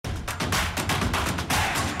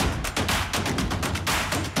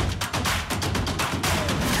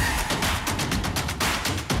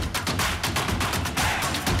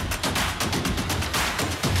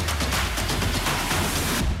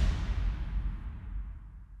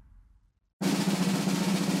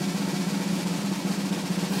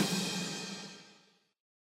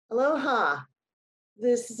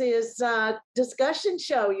This is a discussion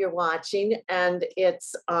show you're watching, and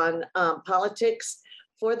it's on politics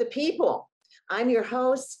for the people. I'm your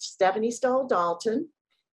host, Stephanie Stoll Dalton,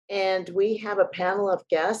 and we have a panel of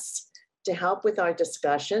guests to help with our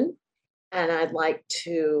discussion. And I'd like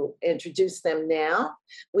to introduce them now.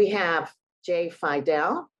 We have Jay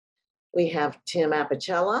Fidel, we have Tim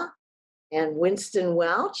Apicella, and Winston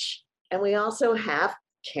Welch, and we also have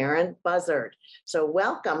Karen Buzzard. So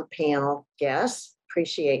welcome, panel guests.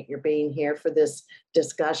 Appreciate your being here for this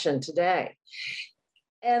discussion today.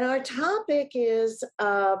 And our topic is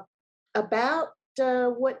about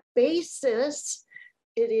what basis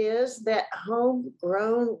it is that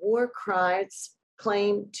homegrown war crimes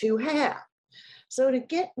claim to have. So to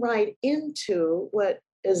get right into what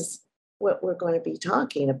we're going to be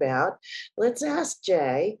talking about, let's ask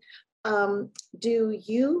Jay, do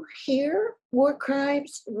you hear war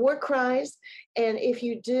cries? And if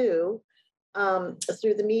you do,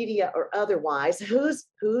 through the media or otherwise, who's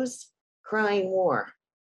crying war?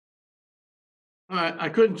 I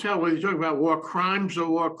couldn't tell whether you're talking about war crimes or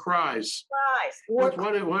war cries.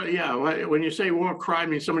 When you say war crime,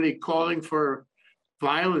 means somebody calling for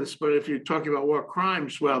violence. But if you're talking about war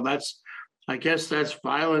crimes, well, I guess that's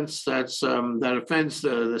violence that offends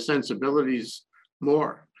the sensibilities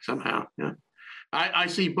more somehow. Yeah, I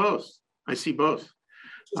see both.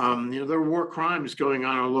 There are war crimes going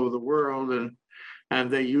on all over the world, and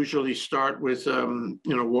they usually start with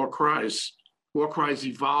war cries. War cries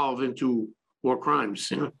evolve into war crimes.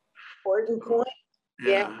 Important point.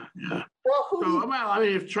 Yeah. Well,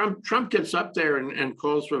 if Trump gets up there and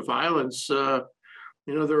calls for violence, there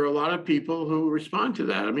are a lot of people who respond to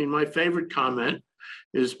that. I mean, my favorite comment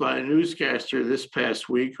is by a newscaster this past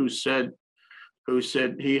week who said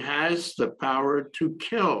he has the power to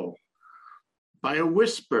kill by a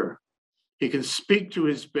whisper. He can speak to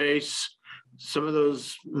his base, some of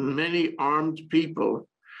those many armed people,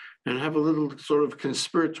 and have a little sort of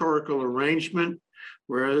conspiratorial arrangement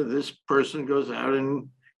where this person goes out and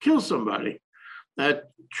kills somebody. That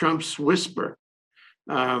Trump's whisper.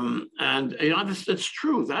 It's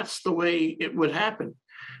true. That's the way it would happen.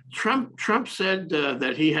 Trump said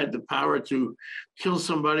that he had the power to kill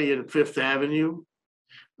somebody in Fifth Avenue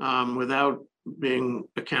without being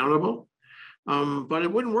accountable. But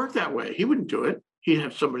it wouldn't work that way. He wouldn't do it. He'd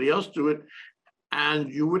have somebody else do it,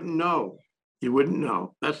 and you wouldn't know. You wouldn't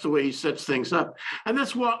know. That's the way he sets things up. And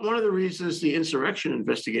that's one of the reasons the insurrection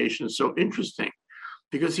investigation is so interesting,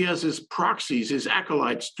 because he has his proxies, his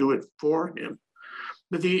acolytes do it for him.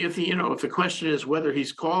 But if the question is whether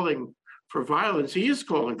he's calling for violence, he is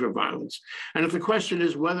calling for violence. And if the question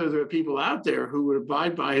is whether there are people out there who would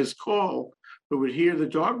abide by his call, who would hear the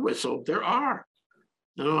dog whistle, there are.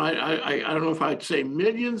 I don't know if I'd say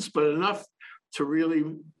millions, but enough to really,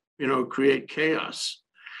 create chaos.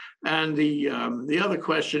 And the other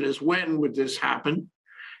question is, when would this happen?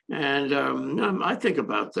 And I think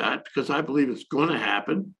about that because I believe it's going to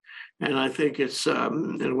happen. And I think it's,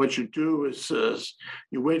 and what you do is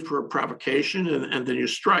you wait for a provocation and then you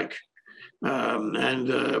strike. What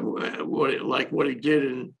he did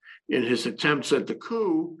in his attempts at the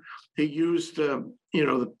coup, he used the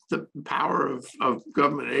power of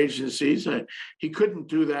government agencies. He couldn't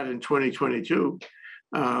do that in 2022,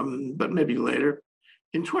 but maybe later.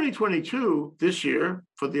 In 2022, this year,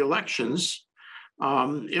 for the elections,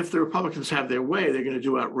 if the Republicans have their way, they're going to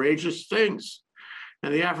do outrageous things.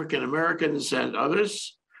 And the African Americans and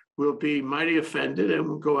others will be mighty offended and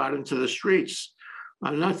will go out into the streets.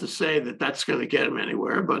 Not to say that that's going to get them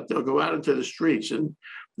anywhere, but they'll go out into the streets. And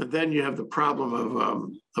then you have the problem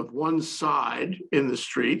of one side in the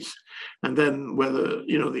streets, and then whether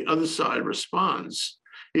the other side responds.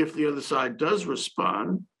 If the other side does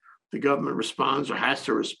respond, the government responds or has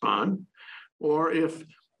to respond, or if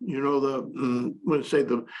the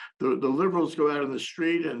liberals go out in the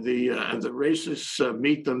street and the racists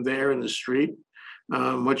meet them there in the street,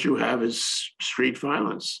 what you have is street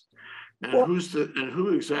violence. And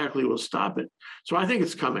who exactly will stop it? So I think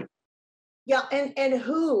it's coming. Yeah, and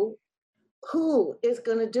who is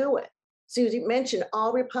going to do it? So you mentioned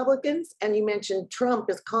all Republicans, and you mentioned Trump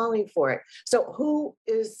is calling for it. So who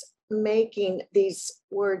is making these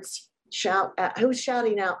words shout? Who's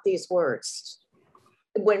shouting out these words?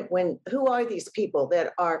 Who are these people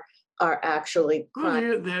that are actually crying?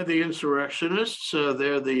 Well, they're the insurrectionists.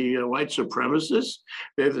 They're the white supremacists.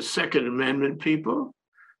 They're the Second Amendment people.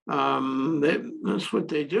 That's what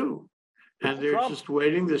they do. And they're just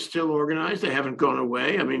waiting. They're still organized. They haven't gone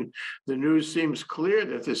away. I mean, the news seems clear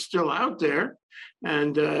that they're still out there.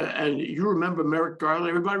 And you remember Merrick Garland.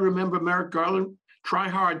 Everybody remember Merrick Garland? Try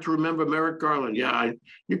hard to remember Merrick Garland. Yeah,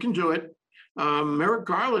 you can do it. Merrick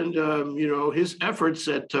Garland, his efforts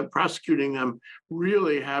at prosecuting them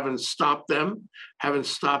really haven't stopped them,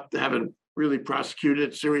 haven't really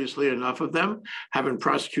prosecuted seriously enough of them, haven't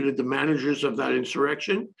prosecuted the managers of that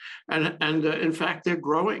insurrection. And in fact, they're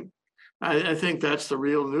growing. I think that's the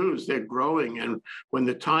real news. They're growing. And when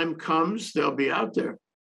the time comes, they'll be out there.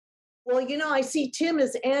 Well, I see Tim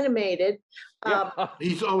is animated.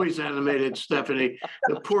 He's always animated, Stephanie.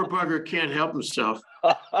 The poor bugger can't help himself.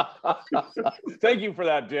 Thank you for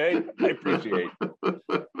that, Jay. I appreciate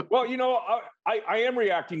it. Well, I am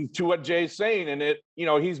reacting to what Jay's saying, and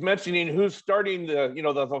he's mentioning who's starting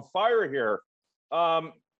the fire here.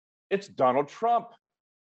 It's Donald Trump.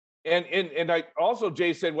 And I also,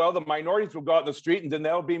 Jay said, well, the minorities will go out in the street and then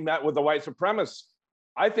they'll be met with the white supremacists.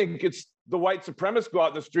 I think it's the white supremacists go out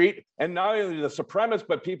in the street, and not only the supremacists,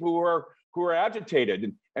 but people who are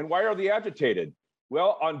agitated. And why are they agitated?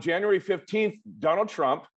 Well, on January 15th, Donald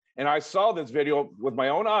Trump, and I saw this video with my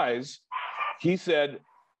own eyes, he said,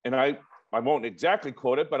 and I won't exactly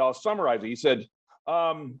quote it, but I'll summarize it. He said,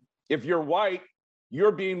 if you're white,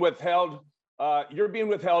 you're being withheld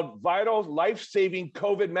vital, life-saving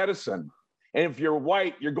COVID medicine. And if you're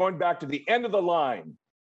white, you're going back to the end of the line.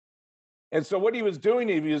 And so what he was doing,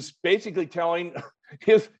 he was basically telling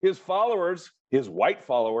his followers, his white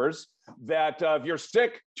followers, that if you're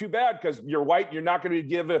sick, too bad, because you're white, you're not going to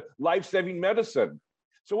give a life-saving medicine.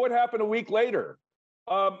 So what happened a week later?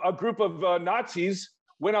 A group of Nazis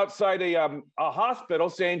went outside a hospital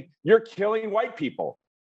saying, you're killing white people.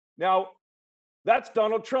 Now, that's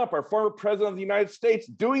Donald Trump, our former president of the United States,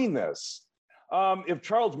 doing this. If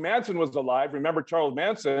Charles Manson was alive, remember Charles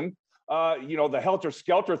Manson, the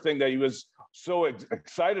helter-skelter thing that he was so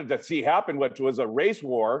excited to see happen, which was a race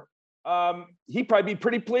war, he'd probably be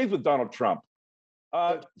pretty pleased with Donald Trump.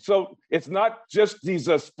 So it's not just these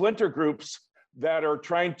splinter groups that are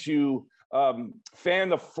trying to fan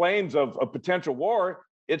the flames of a potential war.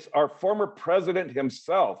 It's our former president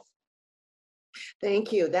himself.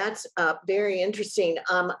 Thank you. That's very interesting.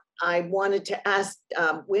 I wanted to ask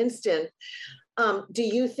Winston, do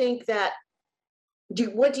you think that,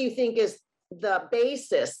 what do you think is the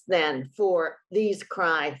basis then for these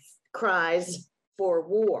cries for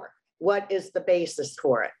war? What is the basis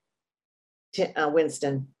for it?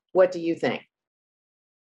 Winston, what do you think?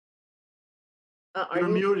 You're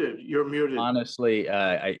muted. You're muted. Honestly,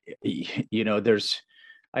 I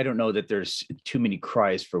don't know that there's too many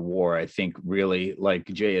cries for war. I think really, like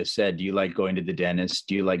Jay has said, do you like going to the dentist?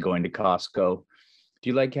 Do you like going to Costco? Do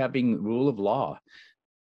you like having rule of law?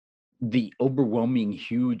 The overwhelming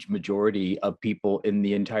huge majority of people in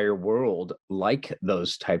the entire world like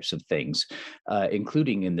those types of things,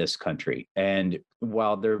 including in this country. And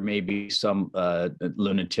while there may be some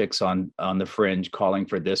lunatics on the fringe calling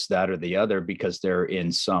for this, that, or the other because they're in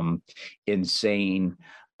some insane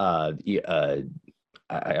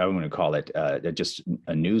I want to call it just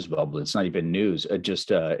a news bubble. It's not even news,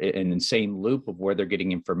 just an insane loop of where they're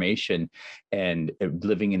getting information and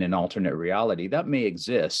living in an alternate reality that may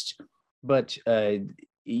exist. But,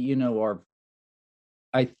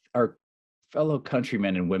 our fellow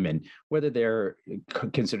countrymen and women, whether they're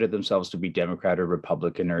consider themselves to be Democrat or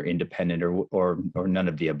Republican or independent or none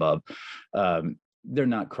of the above, they're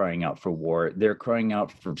not crying out for war. They're crying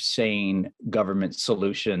out for sane government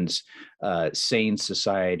solutions, sane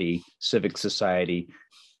society, civic society.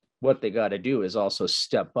 What they got to do is also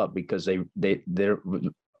step up, because they're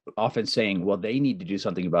often saying, well, they need to do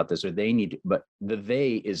something about this, or they need to, but the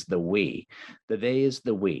they is the we. The they is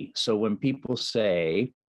the we. So when people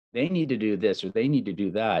say they need to do this or they need to do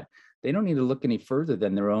that, they don't need to look any further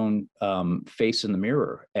than their own face in the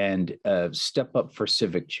mirror and step up for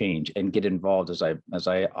civic change and get involved. As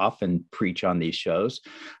I often preach on these shows,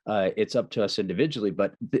 it's up to us individually,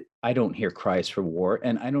 but I don't hear cries for war,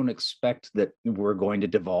 and I don't expect that we're going to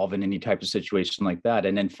devolve in any type of situation like that.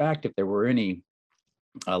 And in fact, if there were any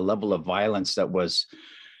level of violence that was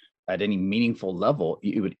at any meaningful level,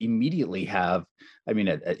 you would immediately have,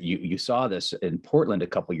 you saw this in Portland a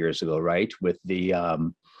couple of years ago, right? With the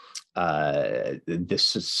this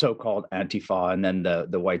so-called Antifa, and then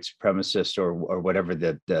the white supremacist or whatever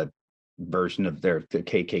the version of the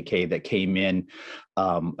KKK that came in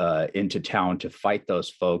into town to fight those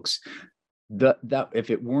folks. That if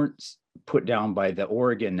it weren't put down by the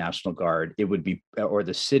Oregon National Guard, it would be, or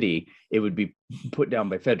the city, it would be put down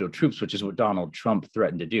by federal troops, which is what Donald Trump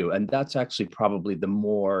threatened to do. And that's actually probably the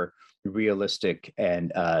more realistic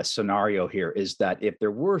and scenario here, is that if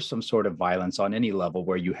there were some sort of violence on any level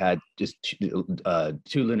where you had just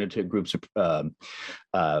two lunatic groups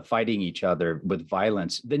fighting each other with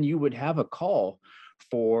violence, then you would have a call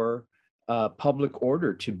for public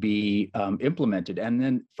order to be implemented. And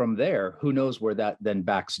then from there, who knows where that then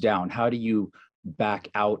backs down? How do you back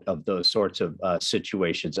out of those sorts of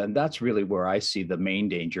situations? And that's really where I see the main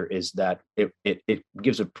danger, is that it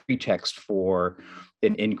gives a pretext for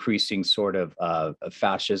an increasing sort of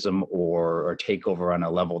fascism or takeover on a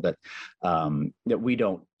level that that we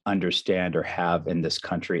don't understand or have in this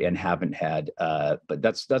country and haven't had. But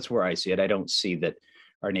that's where I see it. I don't see that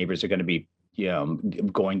our neighbors are going to be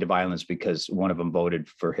going to violence because one of them voted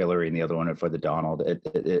for Hillary and the other one for the Donald.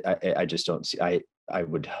 I just don't see. I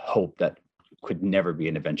would hope that could never be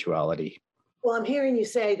an eventuality. Well, I'm hearing you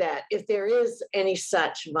say that if there is any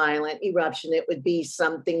such violent eruption, it would be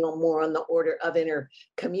something more on the order of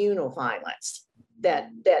intercommunal violence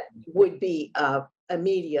that would be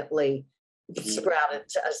immediately sprouted,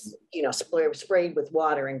 sprayed with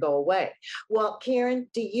water and go away. Well, Karen,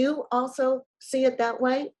 do you also see it that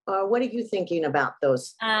way? Or what are you thinking about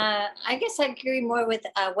those? I guess I agree more with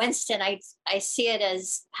Winston. I see it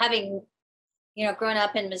as having, grown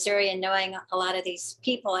up in Missouri and knowing a lot of these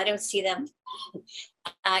people. I don't see them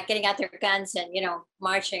getting out their guns and,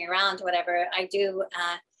 marching around, whatever. I do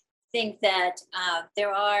think that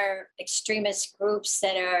there are extremist groups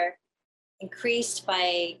that are increased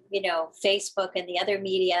by, Facebook and the other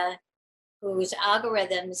media, whose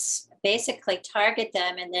algorithms basically target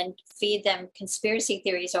them and then feed them conspiracy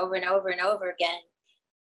theories over and over and over again.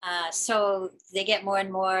 So they get more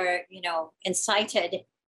and more, incited.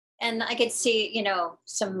 And I could see,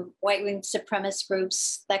 some right-wing supremacist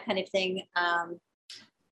groups, that kind of thing,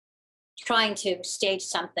 trying to stage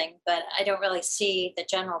something, but I don't really see the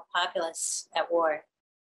general populace at war.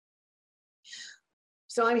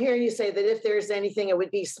 So I'm hearing you say that if there's anything, it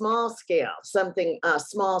would be small scale, something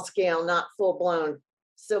small scale, not full-blown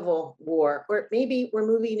civil war, or maybe we're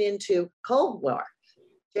moving into Cold War.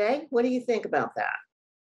 Jay, what do you think about that?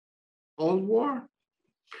 Cold War?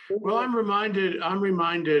 Well, I'm reminded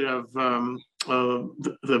of the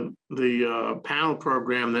panel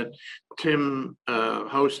program that Tim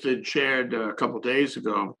chaired a couple of days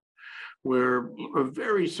ago, where a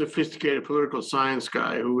very sophisticated political science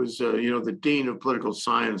guy who was, the dean of political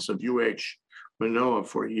science of UH Manoa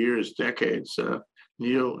for years, decades,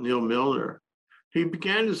 Neil Milner, he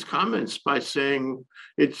began his comments by saying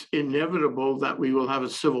it's inevitable that we will have a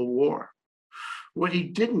civil war. What he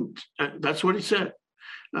didn't, that's what he said.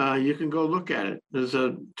 You can go look at it. There's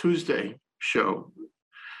a Tuesday show.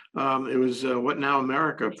 It was What Now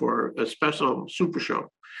America for a special super show.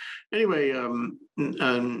 Anyway,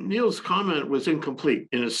 Neil's comment was incomplete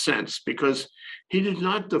in a sense because he did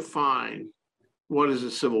not define what is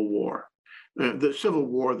a civil war, the civil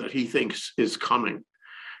war that he thinks is coming.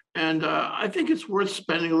 And I think it's worth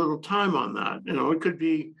spending a little time on that. It could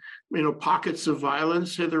be, pockets of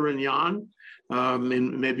violence hither and yon.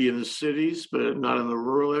 Maybe in the cities, but not in the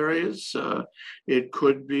rural areas. It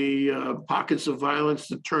could be pockets of violence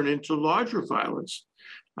that turn into larger violence.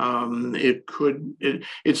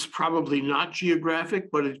 It's probably not geographic,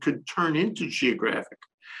 but it could turn into geographic.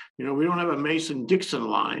 We don't have a Mason-Dixon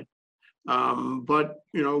line, but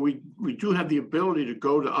we do have the ability to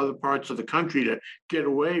go to other parts of the country to get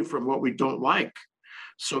away from what we don't like.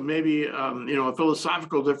 So maybe a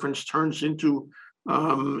philosophical difference turns into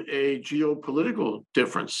a geopolitical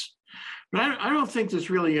difference. But I don't think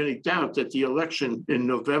there's really any doubt that the election in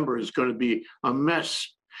November is going to be a mess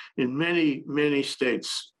in many, many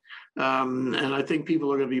states. And I think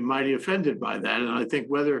people are going to be mighty offended by that. And I think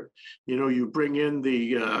whether, you bring in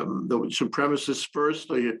the supremacists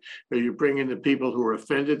first, or you bring in the people who are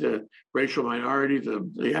offended, the racial minority,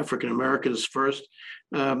 the African Americans first,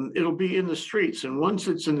 it'll be in the streets. And once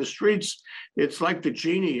it's in the streets, it's like the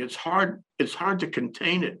genie. It's hard to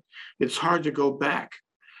contain it. It's hard to go back.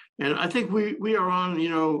 And I think we are on,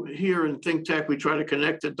 here in Think Tech, we try to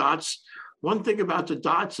connect the dots. One thing about the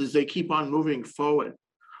dots is they keep on moving forward.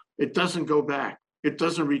 It doesn't go back. It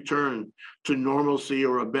doesn't return to normalcy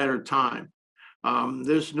or a better time.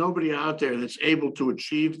 There's nobody out there that's able to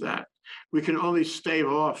achieve that. We can only stave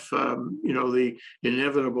off, the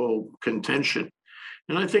inevitable contention.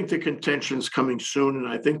 And I think the contention's coming soon, and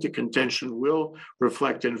I think the contention will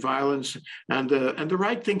reflect in violence. And the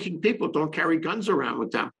right-thinking people don't carry guns around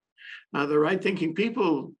with them. The right-thinking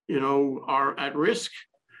people, are at risk.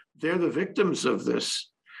 They're the victims of this.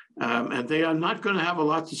 And they are not going to have a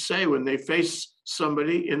lot to say when they face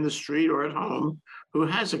somebody in the street or at home who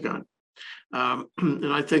has a gun.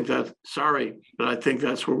 And I think that, sorry, but I think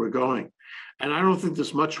that's where we're going. And I don't think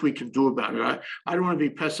there's much we can do about it. I don't want to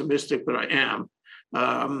be pessimistic, but I am.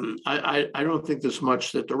 I don't think there's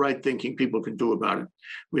much that the right thinking people can do about it.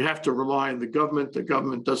 We have to rely on the government. The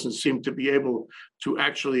government doesn't seem to be able to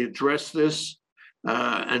actually address this.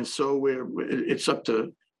 And so it's up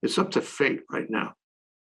to fate right now.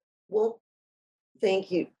 Well,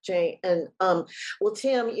 thank you, Jay. And well,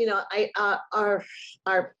 Tim, our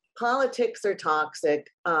politics are toxic.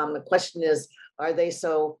 The question is, are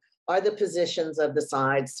the positions of the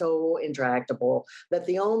sides so intractable that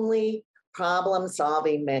the only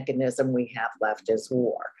problem-solving mechanism we have left is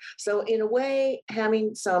war? So in a way,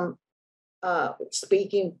 having some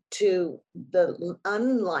speaking to the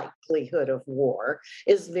unlikelihood of war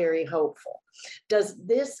is very hopeful. Does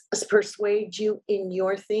this persuade you in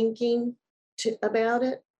your thinking about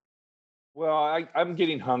it? Well, I'm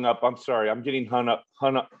getting hung up. I'm sorry. I'm getting hung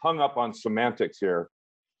up on semantics here.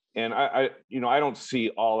 And I don't see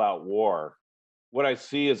all-out war. What I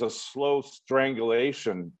see is a slow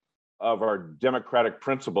strangulation of our democratic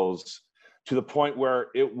principles to the point where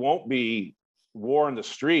it won't be war in the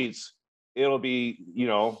streets. It'll be,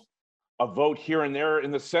 a vote here and there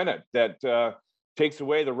in the Senate that takes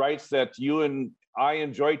away the rights that you and I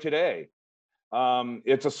enjoy today.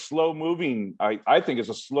 It's a slow moving, I think it's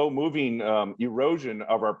a slow moving erosion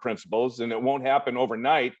of our principles, and it won't happen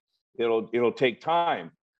overnight. It'll take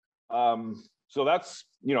time. So that's,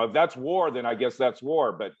 if that's war, then I guess that's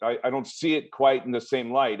war, but I don't see it quite in the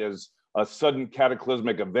same light as a sudden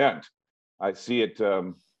cataclysmic event. I see it,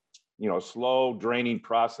 a slow draining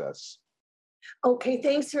process. Okay,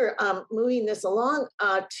 thanks for moving this along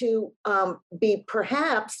to be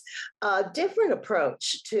perhaps a different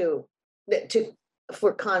approach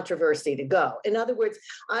for controversy to go. In other words,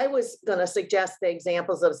 I was going to suggest the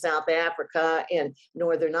examples of South Africa and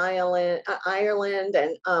Northern Ireland,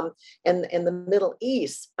 and the Middle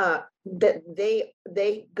East, that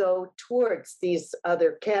they go towards these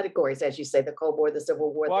other categories, as you say, the Cold War, the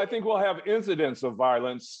Civil War. Well, I think we'll have incidents of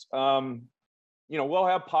violence. We'll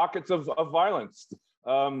have pockets of violence.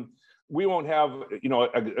 We won't have,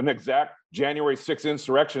 an exact January 6th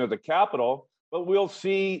insurrection at the Capitol, but we'll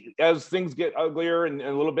see as things get uglier and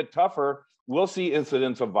a little bit tougher, we'll see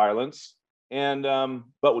incidents of violence. And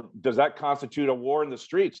but does that constitute a war in the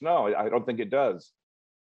streets? No, I don't think it does.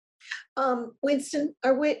 Winston,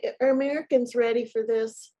 are Americans ready for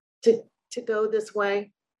this to go this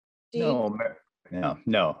way? No.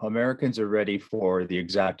 Americans are ready for the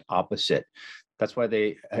exact opposite. That's why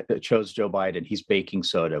they chose Joe Biden. He's baking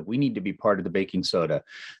soda. We need to be part of the baking soda.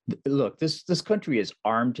 Look, this country is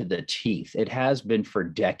armed to the teeth. It has been for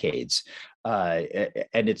decades.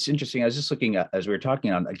 And it's interesting. I was just looking at, as we were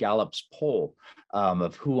talking, on a Gallup's poll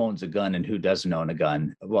of who owns a gun and who doesn't own a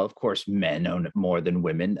gun. Well, of course, men own it more than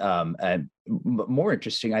women. And more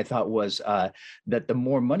interesting, I thought, was that the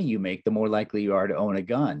more money you make, the more likely you are to own a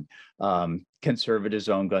gun. Conservatives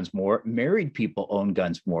own guns more. Married people own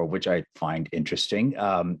guns more, which I find interesting.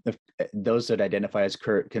 Those that identify as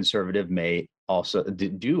conservative may also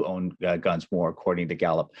do own guns more, according to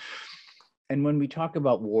Gallup. And when we talk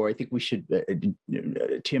about war, I think we should,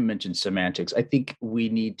 Tim mentioned semantics. I think we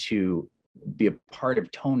need to be a part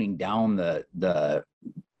of toning down the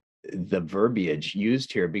verbiage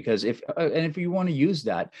used here, because if you want to use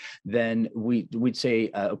that, then we'd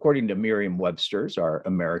say, according to Merriam-Webster's, our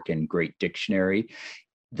American Great Dictionary,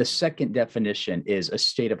 the second definition is a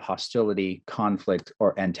state of hostility, conflict,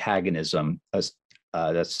 or antagonism. That's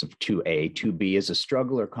 2A. 2B is a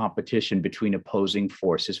struggle or competition between opposing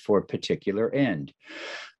forces for a particular end.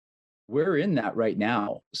 We're in that right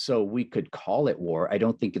now, so we could call it war. I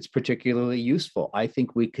don't think it's particularly useful. I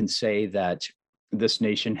think we can say that this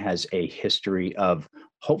nation has a history of,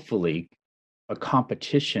 hopefully, a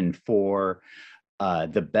competition for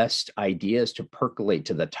the best ideas to percolate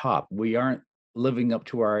to the top. We aren't living up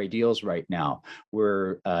to our ideals right now.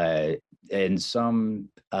 We're in some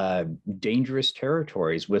dangerous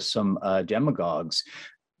territories with some demagogues.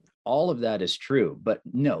 All of that is true, but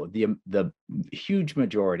no, the huge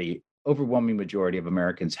majority, overwhelming majority of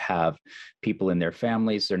Americans have people in their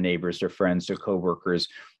families, their neighbors, their friends, their coworkers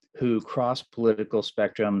who cross political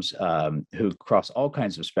spectrums, who cross all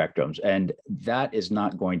kinds of spectrums. And that is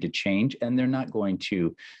not going to change. And they're not going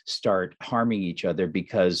to start harming each other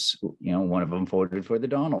because, one of them voted for the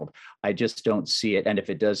Donald. I just don't see it. And if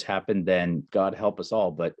it does happen, then God help us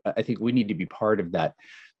all. But I think we need to be part of that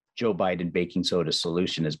Joe Biden baking soda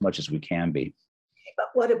solution as much as we can be. But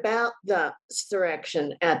what about the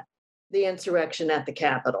insurrection at the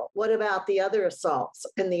Capitol? What about the other assaults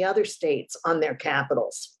in the other states on their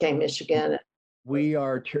capitals? Okay, Michigan, We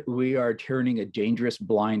are turning a dangerous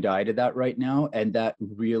blind eye to that right now, and that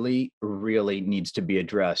really, really needs to be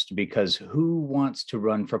addressed, because who wants to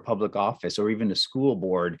run for public office or even a school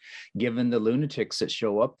board, given the lunatics that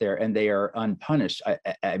show up there and they are unpunished?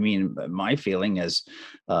 I mean, my feeling as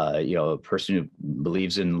a person who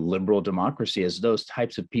believes in liberal democracy is those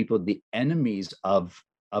types of people, the enemies of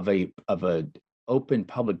a open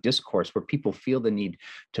public discourse where people feel the need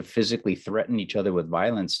to physically threaten each other with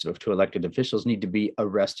violence to elected officials, need to be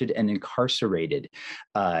arrested and incarcerated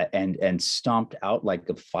and stomped out like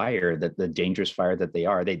the fire, that the dangerous fire that they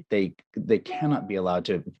are. They cannot be allowed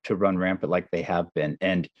to run rampant like they have been.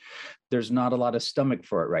 And there's not a lot of stomach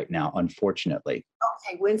for it right now, unfortunately.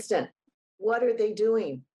 Okay, Winston, what are they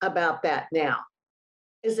doing about that now?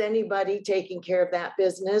 Is anybody taking care of that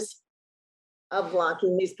business of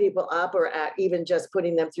locking these people up, or even just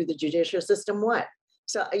putting them through the judicial system? What?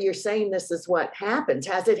 So you're saying this is what happens.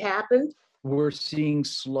 Has it happened? We're seeing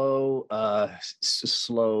slow,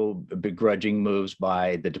 begrudging moves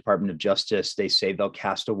by the Department of Justice. They say they'll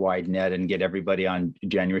cast a wide net and get everybody on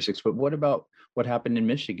January 6th. But what about what happened in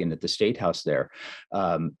Michigan at the State House there?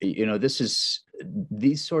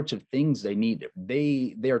 These sorts of things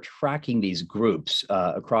they are tracking these groups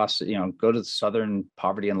across, go to the Southern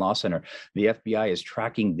Poverty and Law Center. The FBI is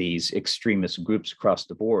tracking these extremist groups across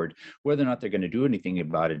the board. Whether or not they're going to do anything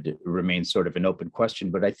about it remains sort of an open question.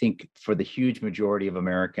 But I think for the huge majority of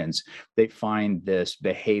Americans, they find this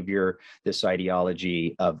behavior, this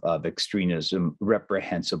ideology of extremism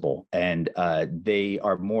reprehensible. And they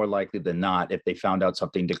are more likely than not, if they found out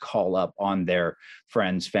something, to call up on their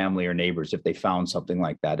friends, family, or neighbors if they found something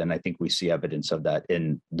like that. And I think we see evidence of that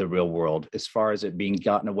in the real world. As far as it being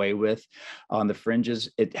gotten away with on the fringes,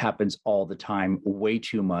 it happens all the time, way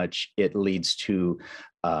too much. It leads to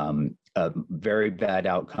very bad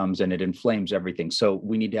outcomes, and it inflames everything. So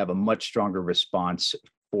we need to have a much stronger response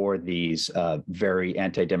for these very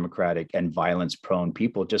anti-democratic and violence-prone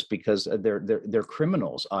people, just because they're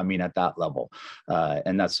criminals. I mean, at that level,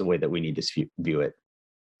 and that's the way that we need to view it.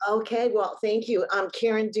 Okay, well, thank you.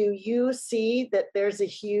 Karen, do you see that there's a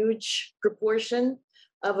huge proportion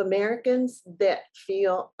of Americans that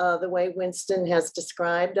feel the way Winston has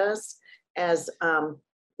described us as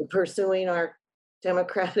pursuing our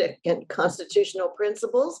democratic and constitutional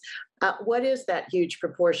principles? What is that huge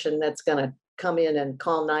proportion that's going to come in and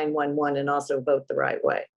call 911 and also vote the right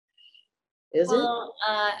way?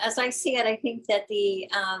 As I see it, I think that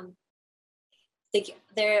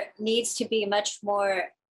there needs to be much more.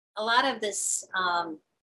 A lot of this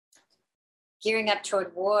gearing up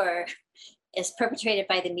toward war is perpetrated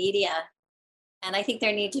by the media. And I think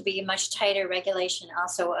there need to be much tighter regulation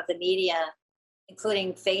also of the media,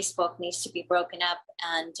 including Facebook needs to be broken up.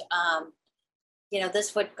 And,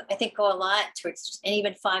 this would, I think, go a lot towards, and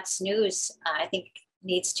even Fox News, I think,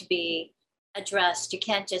 needs to be addressed. You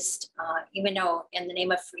can't just, even though in the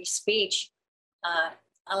name of free speech,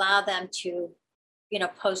 allow them to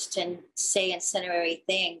post and say incendiary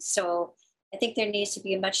things. So I think there needs to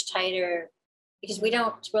be a much tighter, because we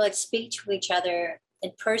don't really speak to each other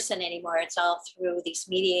in person anymore. It's all through these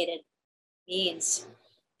mediated means,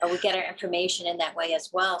 or we get our information in that way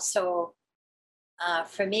as well. So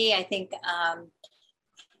for me, I think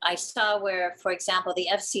I saw where, for example, the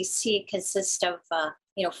FCC consists of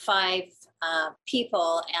 5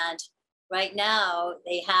 people, and right now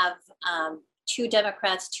they have 2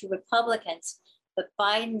 Democrats, 2 Republicans. But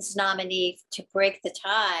Biden's nominee to break the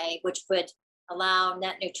tie, which would allow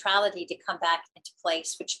net neutrality to come back into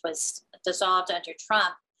place, which was dissolved under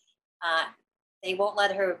Trump, they won't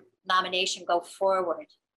let her nomination go forward.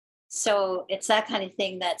 So it's that kind of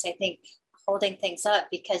thing that's, I think, holding things up,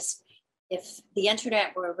 because if the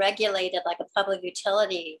internet were regulated like a public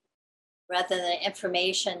utility rather than an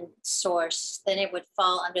information source, then it would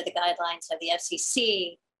fall under the guidelines of the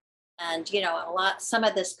FCC. And, some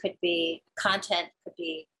of this content could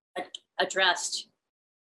be addressed.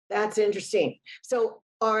 That's interesting. So,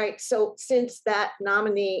 all right. So since that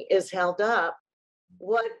nominee is held up,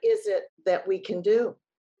 what is it that we can do?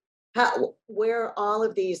 Where are all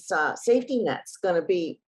of these safety nets going to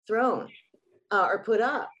be thrown or put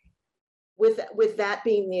up? With that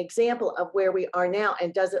being the example of where we are now,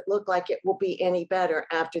 and does it look like it will be any better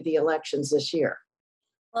after the elections this year?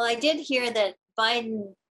 Well, I did hear that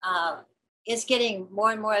Biden is getting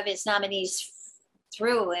more and more of his nominees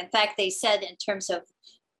through. In fact, they said in terms of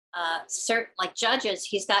certain judges,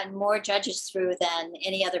 he's gotten more judges through than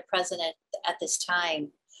any other president at this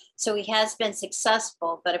time. So he has been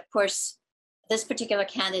successful. But of course, this particular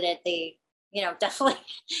candidate, they definitely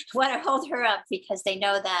want to hold her up, because they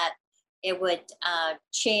know that it would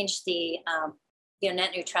change the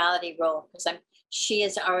net neutrality rule. Because she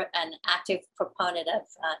is an active proponent of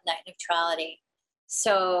net neutrality.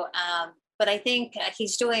 So, but I think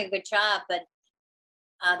he's doing a good job. But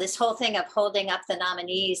this whole thing of holding up the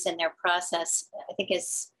nominees and their process, I think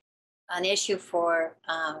is an issue for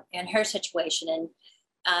in her situation.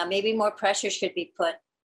 And maybe more pressure should be put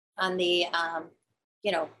on the,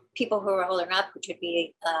 people who are holding up, which would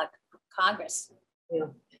be Congress. Yeah.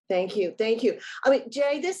 Thank you. Thank you. I mean,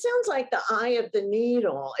 Jay, this sounds like the eye of the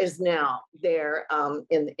needle is now there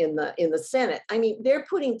in the Senate. I mean, they're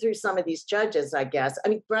putting through some of these judges, I guess. I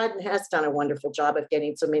mean, Braden has done a wonderful job of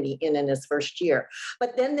getting so many in his first year.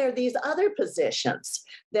 But then there are these other positions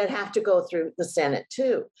that have to go through the Senate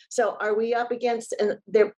too. So are we up against, and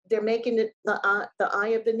they're making it the eye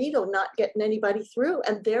of the needle, not getting anybody through,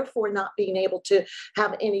 and therefore not being able to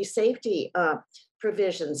have any safety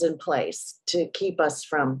provisions in place to keep us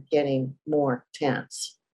from getting more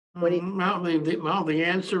tense? What do you? Well, the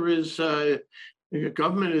answer is the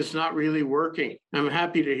government is not really working. I'm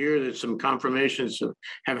happy to hear that some confirmations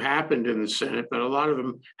have happened in the Senate, but a lot of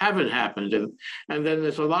them haven't happened. And then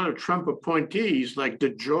there's a lot of Trump appointees like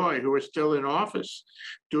DeJoy who are still in office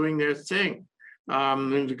doing their thing.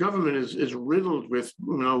 And the government is riddled with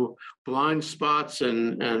blind spots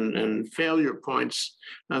and failure points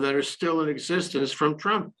that are still in existence from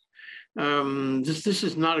Trump. This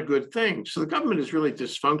is not a good thing. So the government is really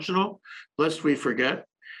dysfunctional, lest we forget.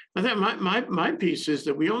 I think my piece is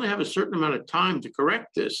that we only have a certain amount of time to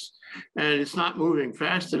correct this, and it's not moving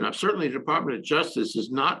fast enough. Certainly, the Department of Justice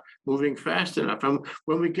is not moving fast enough. And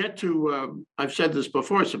when we get to, I've said this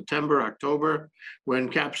before, September, October,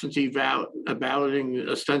 when absentee balloting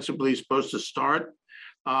ostensibly is supposed to start,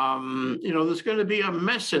 there's going to be a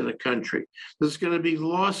mess in the country. There's going to be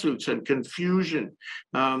lawsuits and confusion.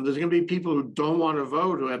 There's going to be people who don't want to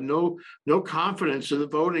vote, who have no confidence in the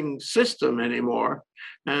voting system anymore.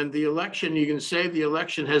 And the election, you can say the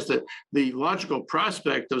election has the logical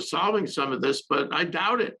prospect of solving some of this, but I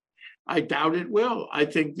doubt it. I doubt it will. I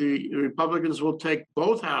think the Republicans will take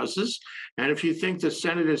both houses. And if you think the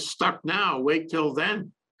Senate is stuck now, wait till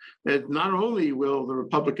then. That not only will the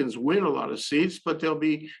Republicans win a lot of seats, but there'll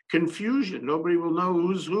be confusion. Nobody will know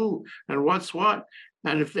who's who and what's what.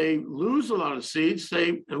 And if they lose a lot of seats,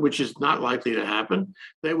 which is not likely to happen,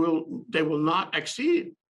 they will not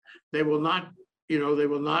accede. They will not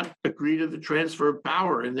agree to the transfer of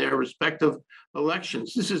power in their respective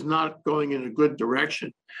elections. This is not going in a good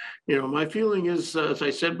direction. My feeling is, as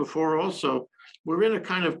I said before, also, we're in a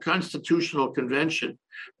kind of constitutional convention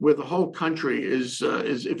where the whole country is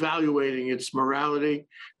evaluating its morality,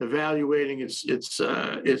 evaluating its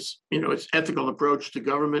ethical approach to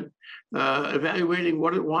government, evaluating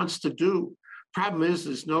what it wants to do. Problem is,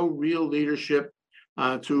 there's no real leadership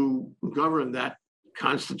to govern that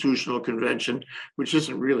constitutional convention, which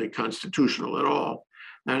isn't really constitutional at all.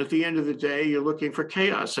 And at the end of the day, you're looking for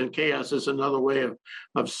chaos, and chaos is another way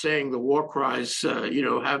of saying the war cries,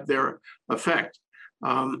 have their effect.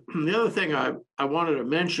 The other thing I wanted to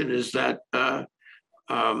mention is that,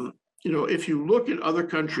 if you look at other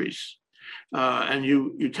countries and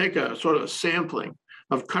you take a sort of sampling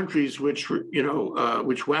of countries which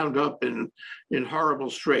wound up in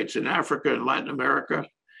horrible straits in Africa and Latin America,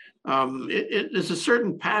 there's a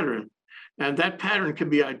certain pattern, and that pattern can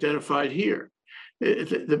be identified here.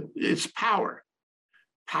 It's power.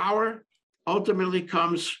 Power ultimately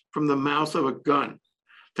comes from the mouth of a gun.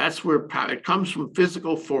 That's where power, it comes from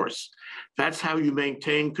physical force. That's how you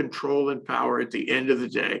maintain control and power at the end of the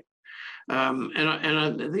day. And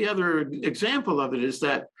the other example of it is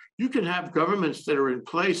that you can have governments that are in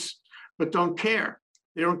place but don't care.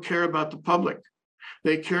 They don't care about the public.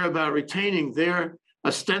 They care about retaining their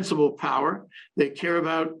ostensible power. They care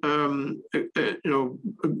about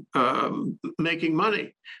making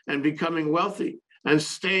money and becoming wealthy and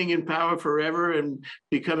staying in power forever and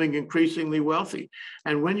becoming increasingly wealthy.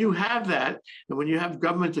 And when you have that, and when you have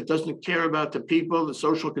government that doesn't care about the people, the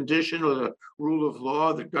social condition, or the rule of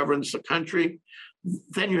law that governs the country,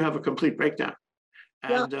 then you have a complete breakdown.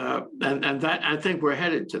 And that, I think we're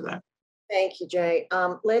headed to that. Thank you, Jay.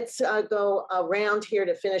 Let's go around here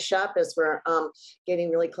to finish up as we're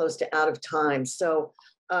getting really close to out of time. So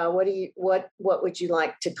what would you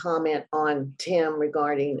like to comment on, Tim,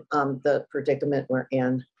 regarding the predicament we're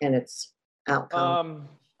in and its outcome?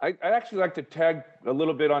 I'd actually like to tag a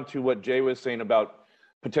little bit onto what Jay was saying about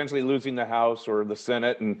potentially losing the House or the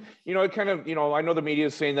Senate. And, it kind of, I know the media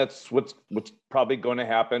is saying that's what's probably going to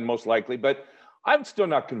happen, most likely, but I'm still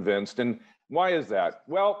not convinced. And why is that?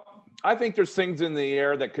 Well, I think there's things in the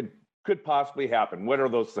air that could possibly happen. What are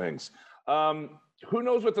those things? who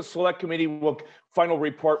knows what the select committee final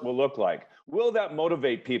report will look like? Will that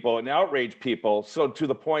motivate people and outrage people so to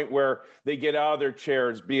the point where they get out of their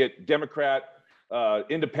chairs, be it Democrat,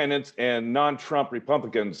 independents, and non-Trump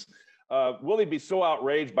Republicans? Will they be so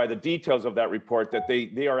outraged by the details of that report that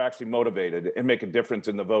they are actually motivated and make a difference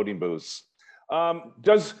in the voting booths?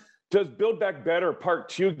 Does Build Back Better Part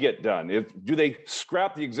 2 get done? Do they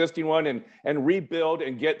scrap the existing one and rebuild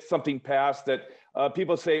and get something passed that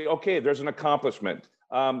people say, okay, there's an accomplishment.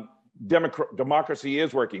 Democracy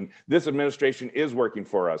is working. This administration is working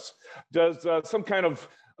for us. Does some kind of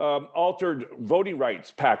altered voting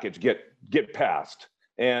rights package get passed?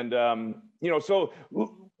 And so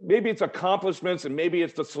maybe it's accomplishments and maybe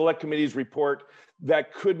it's the select committee's report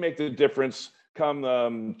that could make the difference come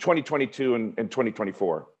 2022 and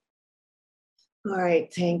 2024. All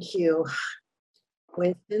right, thank you.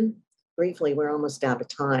 Winston, briefly, we're almost out of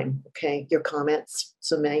time. Okay, your comments,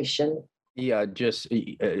 summation. Yeah, just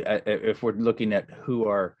if we're looking at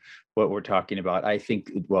what we're talking about, I think,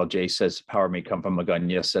 well, Jay says power may come from a gun.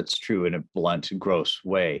 Yes, that's true in a blunt, gross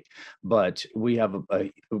way. But we have a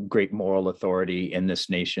great moral authority in this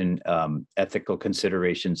nation, ethical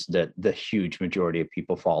considerations that the huge majority of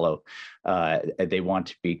people follow. They want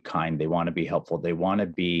to be kind. They want to be helpful. They want to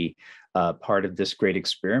be part of this great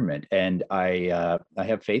experiment. And I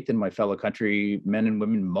have faith in my fellow countrymen and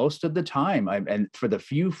women most of the time. And for the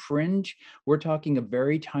few fringe, we're talking a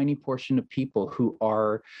very tiny portion of people who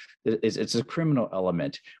are, it's a criminal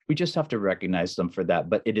element. We just have to recognize them for that.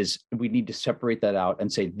 But we need to separate that out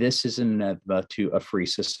and say, this is an anathema to a free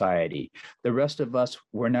society. The rest of us,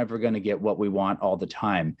 we're never going to get what we want all the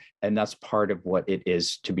time. And that's part of what it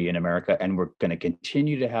is to be in America. And we're going to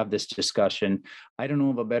continue to have this discussion. I don't know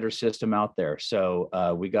of a better system out there. So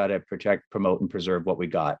we got to protect, promote, and preserve what we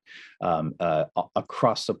got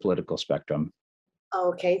across the political spectrum.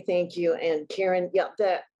 Okay, thank you. And Karen, yeah,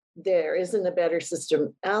 there isn't a better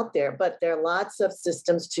system out there, but there are lots of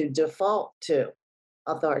systems to default to,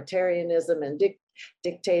 authoritarianism and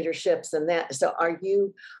dictatorships and that. So are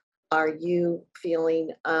you feeling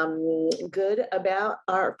good about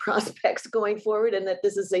our prospects going forward and that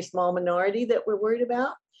this is a small minority that we're worried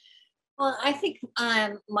about? Well, I think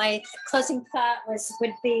my closing thought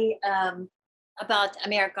would be about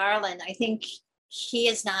Merrick Garland. I think he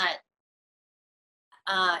is not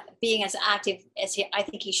being as active as I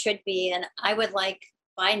think he should be, and I would like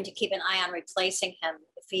Biden to keep an eye on replacing him.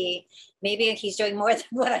 Maybe he's doing more than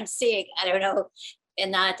what I'm seeing. I don't know,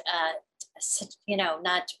 and not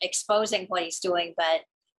not exposing what he's doing, but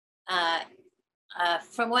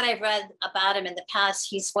from what I've read about him in the past,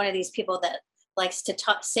 he's one of these people that likes to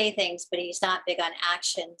say things, but he's not big on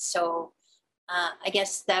action. So I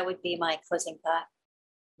guess that would be my closing thought.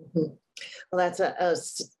 Mm-hmm. Well, that's a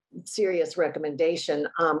serious recommendation.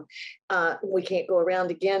 We can't go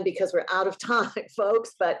around again because we're out of time,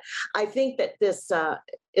 folks, but I think that this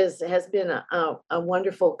has been a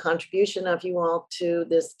wonderful contribution of you all to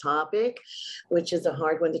this topic, which is a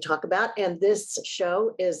hard one to talk about. And this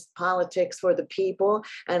show is Politics for the People.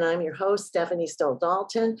 And I'm your host, Stephanie Stoll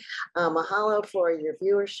Dalton. Mahalo for your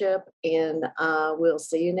viewership, and we'll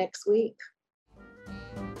see you next week.